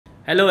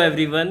Hello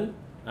everyone.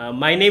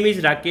 My name is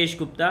Rakesh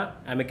Gupta.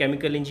 I'm a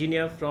chemical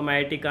engineer from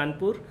IIT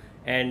Kanpur,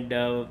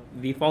 and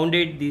we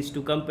founded these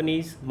two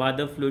companies,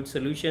 Mother Fluid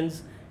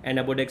Solutions and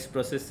Abodex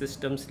Process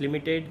Systems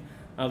Limited.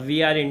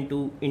 We are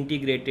into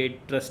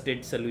integrated,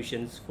 trusted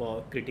solutions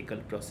for critical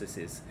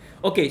processes.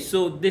 Okay,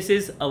 so this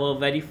is our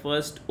very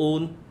first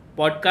own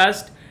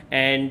podcast,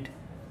 and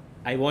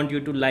I want you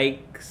to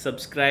like,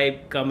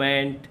 subscribe,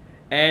 comment,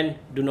 and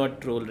do not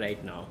troll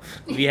right now.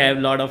 We have a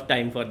lot of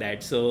time for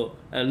that. So,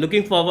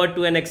 looking forward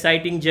to an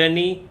exciting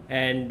journey,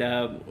 and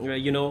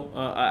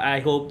I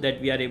hope that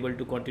we are able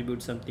to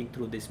contribute something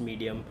through this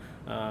medium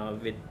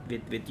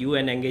with you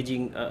and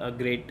engaging a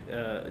great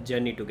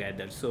journey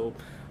together. So,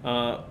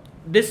 what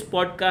this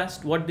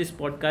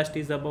podcast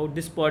is about?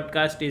 This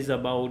podcast is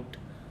about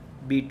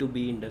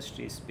B2B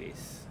industry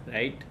space,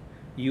 right?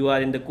 You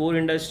are in the core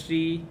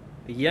industry,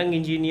 young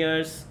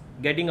engineers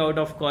getting out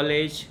of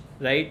college,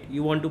 right?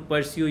 You want to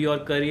pursue your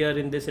career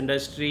in this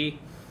industry,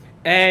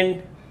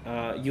 and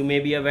you may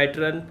be a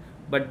veteran,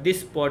 but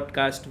this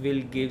podcast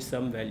will give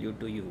some value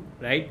to you,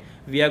 right?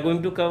 We are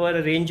going to cover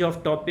a range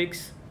of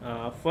topics.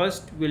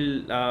 First,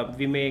 we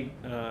may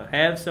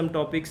have some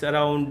topics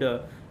around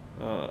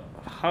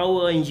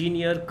how an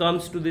engineer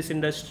comes to this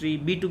industry,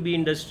 B2B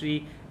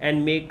industry,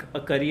 and make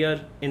a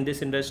career in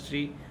this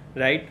industry,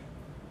 right?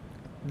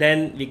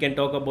 Then we can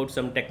talk about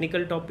some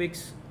technical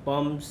topics,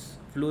 pumps,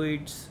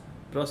 fluids,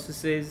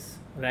 processes,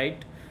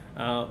 right?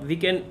 We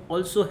can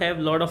also have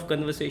a lot of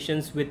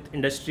conversations with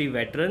industry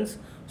veterans.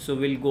 So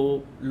we'll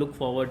go look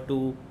forward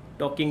to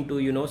talking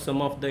to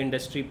some of the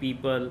industry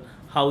people,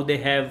 how they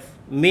have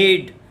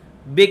made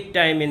big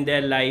time in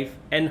their life,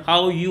 and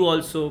how you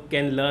also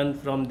can learn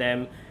from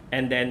them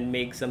and then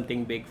make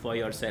something big for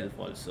yourself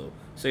also.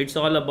 So it's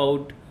all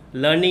about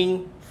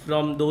learning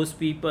from those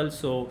people.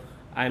 So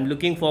I'm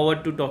looking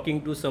forward to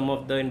talking to some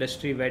of the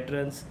industry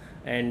veterans,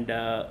 and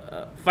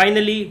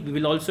finally we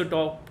will also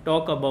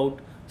talk about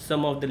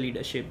some of the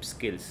leadership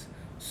skills.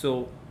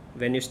 So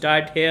when you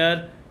start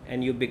here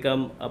and you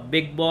become a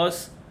big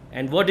boss,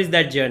 and what is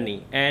that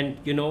journey, and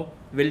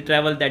we'll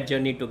travel that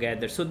journey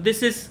together. So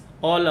this is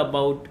all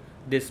about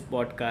this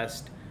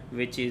podcast,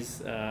 which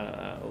is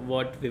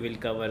what we will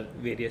cover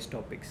various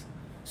topics.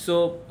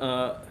 So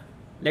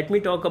let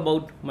me talk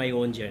about my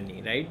own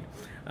journey, right?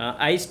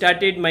 I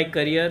started my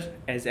career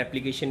as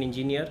application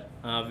engineer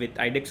with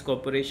IDEX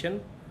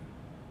Corporation.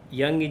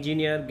 Young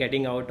engineer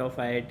getting out of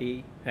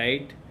IIT,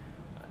 right?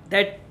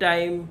 That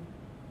time,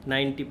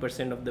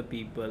 90% of the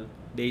people,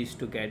 they used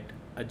to get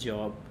a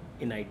job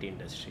in IT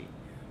industry.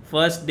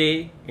 First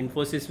day,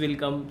 Infosys will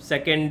come.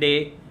 Second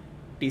day,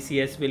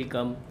 TCS will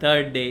come.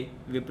 Third day,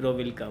 Wipro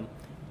will come.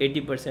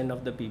 80%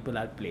 of the people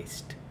are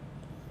placed.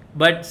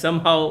 But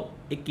somehow,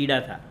 एक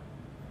कीड़ा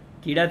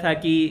था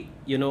कि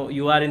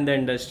you are in the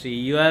industry,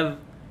 you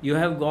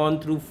have gone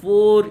through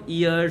 4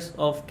 years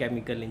of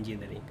chemical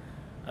engineering.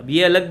 अब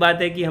ये अलग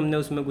बात है कि हमने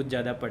उसमें कुछ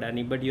ज़्यादा पढ़ा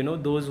नहीं,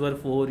 but those were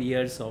 4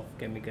 years of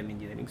chemical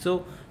engineering.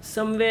 So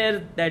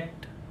somewhere that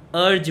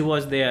urge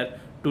was there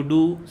to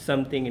do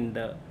something in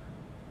the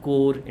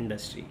core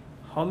industry.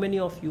 How many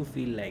of you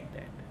feel like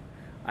that?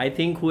 I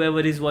think whoever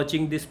is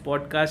watching this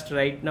podcast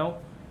right now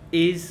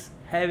is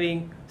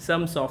having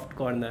some soft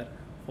corner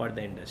for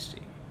the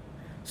industry.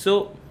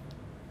 So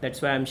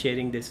that's why I'm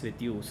sharing this with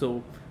you.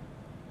 So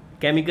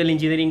chemical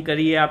engineering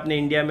करिए आपने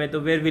India में,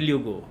 तो where will you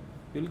go?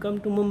 You'll come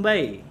to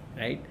Mumbai,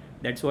 right?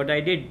 That's what I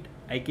did.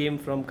 I came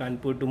from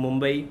Kanpur to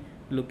Mumbai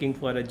looking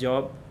for a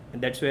job,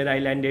 and that's where I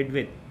landed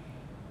with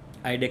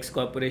IDEX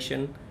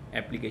Corporation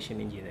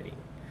Application Engineering.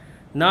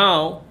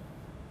 Now,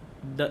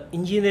 the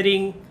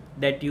engineering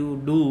that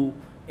you do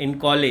in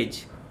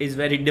college is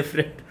very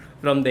different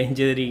from the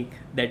engineering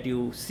that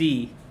you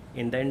see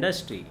in the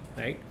industry,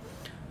 right?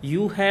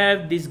 You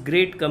have these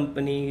great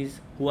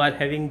companies who are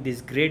having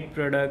these great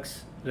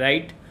products,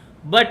 right?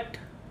 But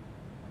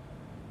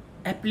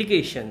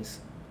applications,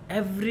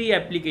 every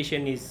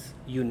application is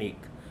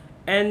unique,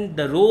 and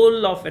the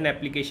role of an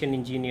application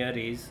engineer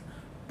is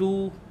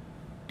to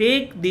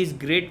take these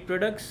great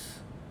products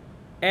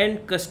and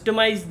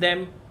customize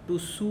them to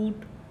suit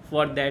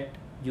for that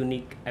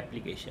unique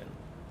application,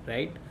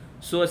 right?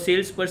 So a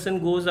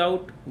salesperson goes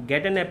out,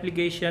 get an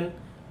application,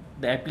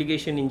 the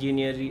application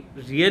engineer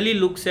really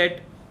looks at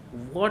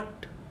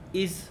what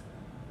is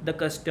the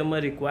customer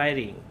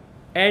requiring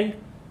and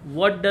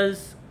what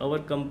does our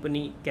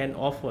company can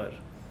offer.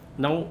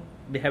 Now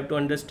they have to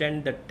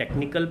understand the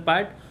technical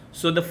part.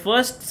 So the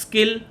first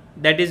skill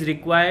that is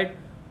required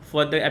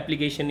for the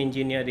application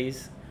engineer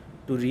is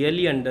to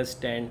really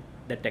understand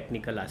the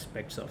technical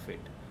aspects of it.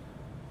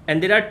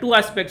 And there are two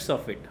aspects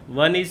of it.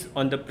 One is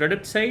on the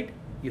product side,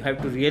 you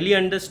have to really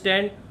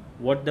understand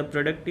what the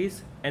product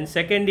is, and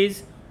second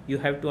is you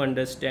have to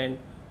understand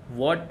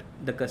what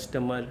the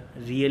customer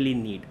really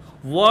need,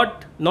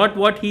 not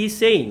what he is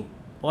saying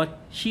or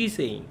she is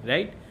saying,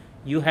 right?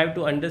 You have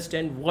to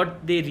understand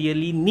what they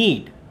really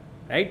need,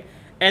 right?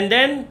 And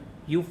then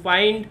you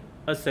find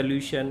a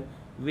solution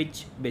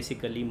which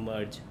basically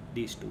merge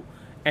these two.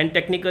 And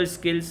technical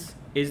skills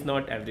is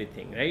not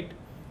everything, right?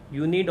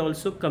 you need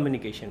also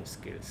communication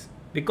skills,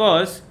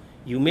 because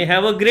you may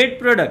have a great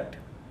product,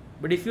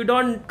 but if you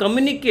don't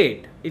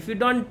communicate, if you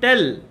don't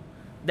tell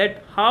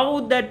that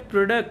how that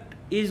product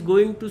is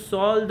going to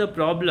solve the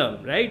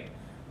problem, right,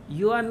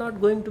 you are not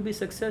going to be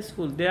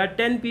successful. There are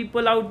 10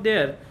 people out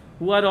there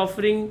who are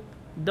offering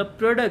the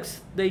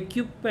products, the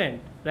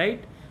equipment,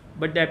 right,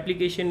 but the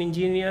application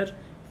engineer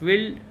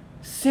will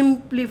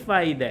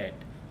simplify that.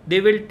 They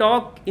will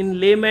talk in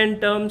layman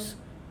terms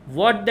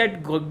what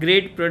that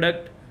great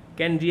product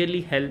can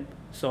really help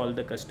solve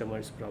the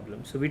customer's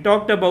problem. So we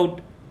talked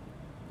about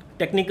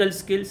technical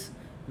skills,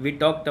 we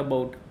talked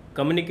about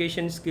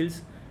communication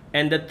skills,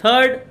 and the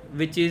third,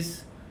 which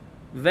is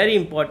very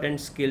important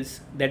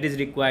skills that is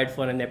required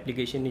for an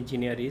application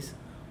engineer, is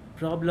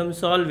problem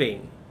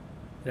solving,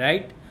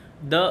 right?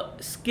 The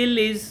skill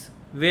is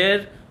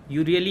where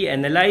you really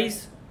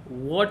analyze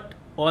what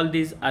all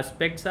these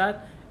aspects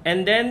are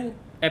and then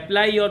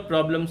apply your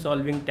problem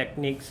solving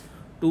techniques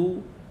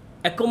to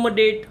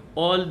accommodate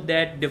all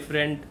that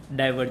different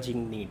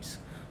diverging needs.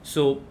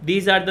 So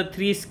these are the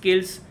three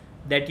skills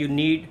that you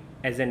need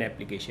as an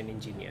application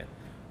engineer.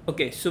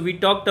 Okay, so we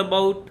talked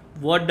about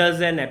what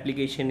does an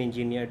application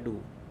engineer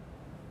do.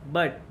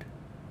 But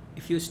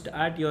if you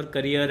start your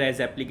career as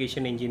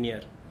application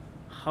engineer,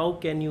 how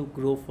can you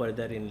grow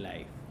further in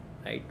life,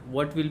 right?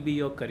 What will be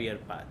your career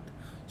path?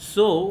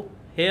 So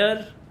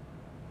here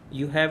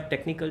you have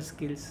technical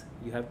skills,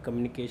 you have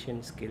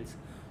communication skills.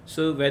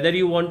 So whether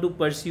you want to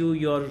pursue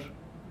your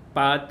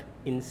path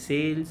in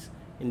sales,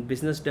 in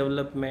business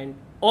development,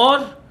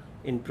 or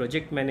in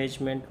project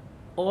management,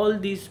 all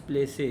these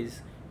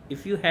places,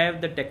 if you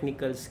have the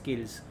technical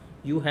skills,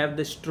 you have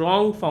the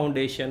strong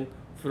foundation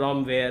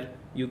from where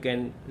you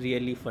can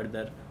really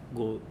further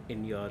go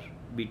in your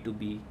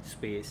B2B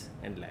space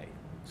and life.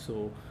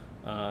 So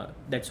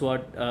that's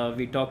what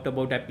we talked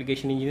about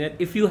application engineer.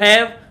 If you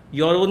have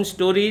your own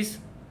stories,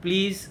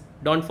 please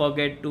don't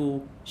forget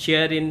to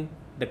share in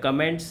the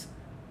comments.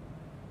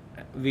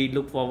 We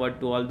look forward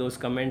to all those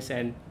comments,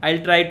 and I'll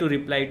try to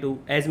reply to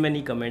as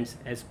many comments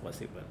as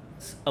possible.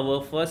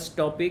 Our first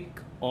topic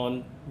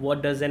on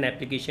what does an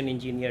application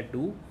engineer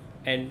do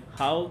and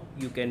how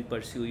you can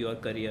pursue your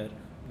career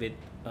with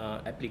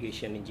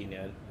application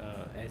engineer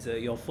as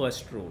your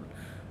first role.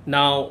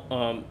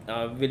 Now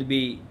we'll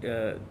be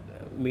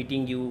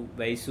meeting you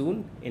very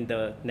soon in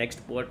the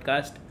next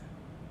podcast.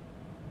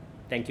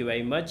 Thank you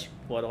very much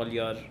for all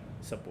your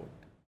support.